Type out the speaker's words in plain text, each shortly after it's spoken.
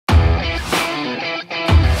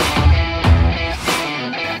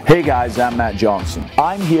Hey guys, I'm Matt Johnson.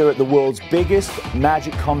 I'm here at the world's biggest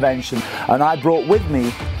magic convention, and I brought with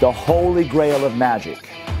me the holy grail of magic.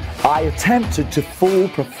 I attempted to fool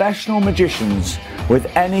professional magicians with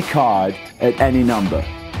any card at any number.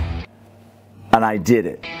 And I did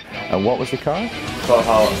it. And what was the card? For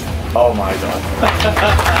hearts. Oh my god.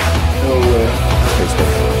 No way.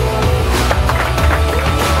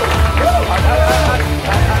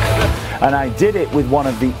 And I did it with one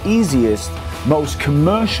of the easiest, most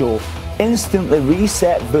commercial, instantly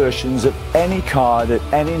reset versions of any card at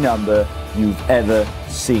any number you've ever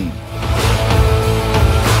seen.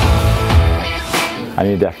 I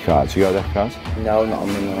need a deck of cards. You got a deck of cards? No, not on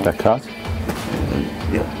me, no. Deck of cards?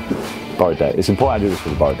 Yeah. Borrowed deck. It's important I do this for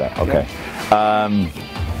the borrowed deck. Okay. Yeah.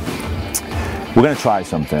 We're going to try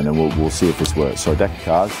something and we'll see if this works. So, deck of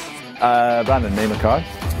cards. Brandon, name a card.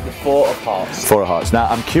 The Four of Hearts. Four of Hearts. Now,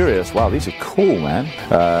 I'm curious. Wow, these are cool, man.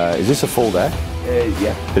 Is this a full deck?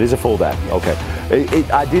 Yeah. It is a full deck. Yeah. Okay.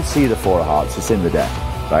 I did see the Four of Hearts. It's in the deck,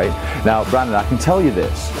 right? Now, Brandon, I can tell you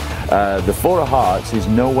this. The Four of Hearts is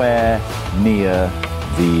nowhere near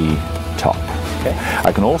the top. Okay.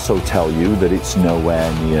 I can also tell you that it's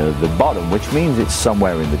nowhere near the bottom, which means it's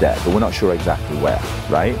somewhere in the deck, but we're not sure exactly where,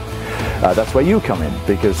 right? That's where you come in,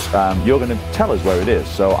 because you're going to tell us where it is.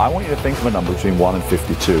 So I want you to think of a number between 1 and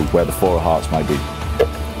 52 where the Four of Hearts might be.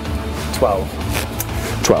 12.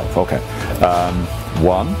 12, okay.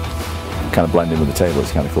 1, kind of blend in with the table,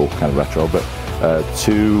 it's kind of cool, kind of retro, but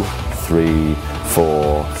 2, 3,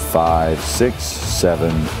 4, 5, 6,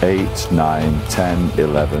 7, 8, 9, 10,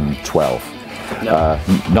 11, 12. No.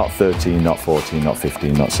 Not 13, not 14, not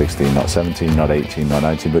 15, not 16, not 17, not 18, not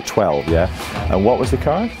 19, but 12, yeah? And what was the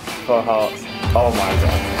card? Four of Hearts. Oh my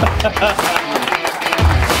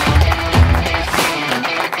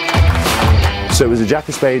god. So it was a Jack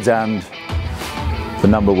of Spades and the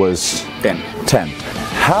number was? 10. 10.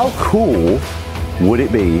 How cool would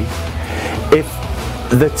it be if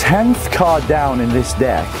the 10th card down in this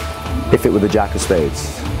deck, if it were the Jack of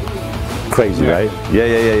Spades? Crazy, Yeah. right?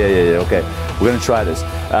 Yeah, okay. We're going to try this.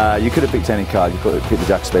 You could have picked any card, you could have picked the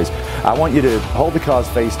Jack of Spades. I want you to hold the cards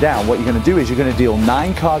face down. What you're going to do is you're going to deal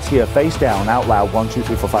 9 cards here face down out loud. 1, 2,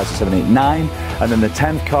 3, 4, 5, 6, 7, 8, 9. And then the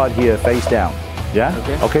 10th card here face down. Yeah?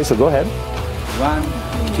 Okay. Okay, so go ahead.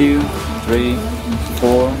 1, 2, 3,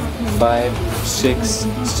 4, 5, 6,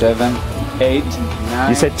 7, 8, 9.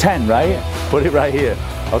 You said 10, right? Put it right here.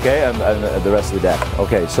 Okay, and the rest of the deck.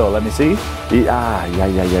 Okay, so let me see. Yeah.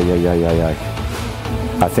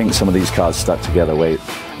 I think some of these cards stuck together. Wait.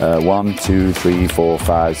 1, 2, 3, 4,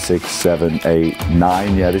 5, 6, 7, 8,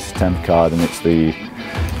 9. Yeah, this is 10th card and it's the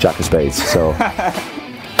Jack of Spades. So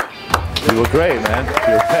you were great, man.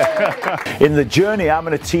 In the journey, I'm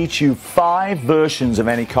going to teach you 5 versions of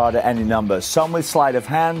any card at any number. Some with sleight of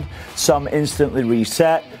hand, some instantly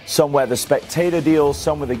reset, some where the spectator deals,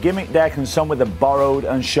 some with a gimmick deck, and some with a borrowed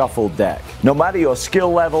and shuffled deck. No matter your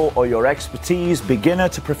skill level or your expertise, beginner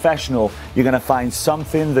to professional, you're going to find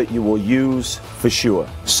something that you will use for sure.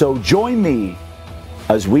 So join me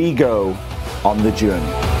as we go on the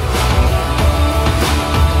journey.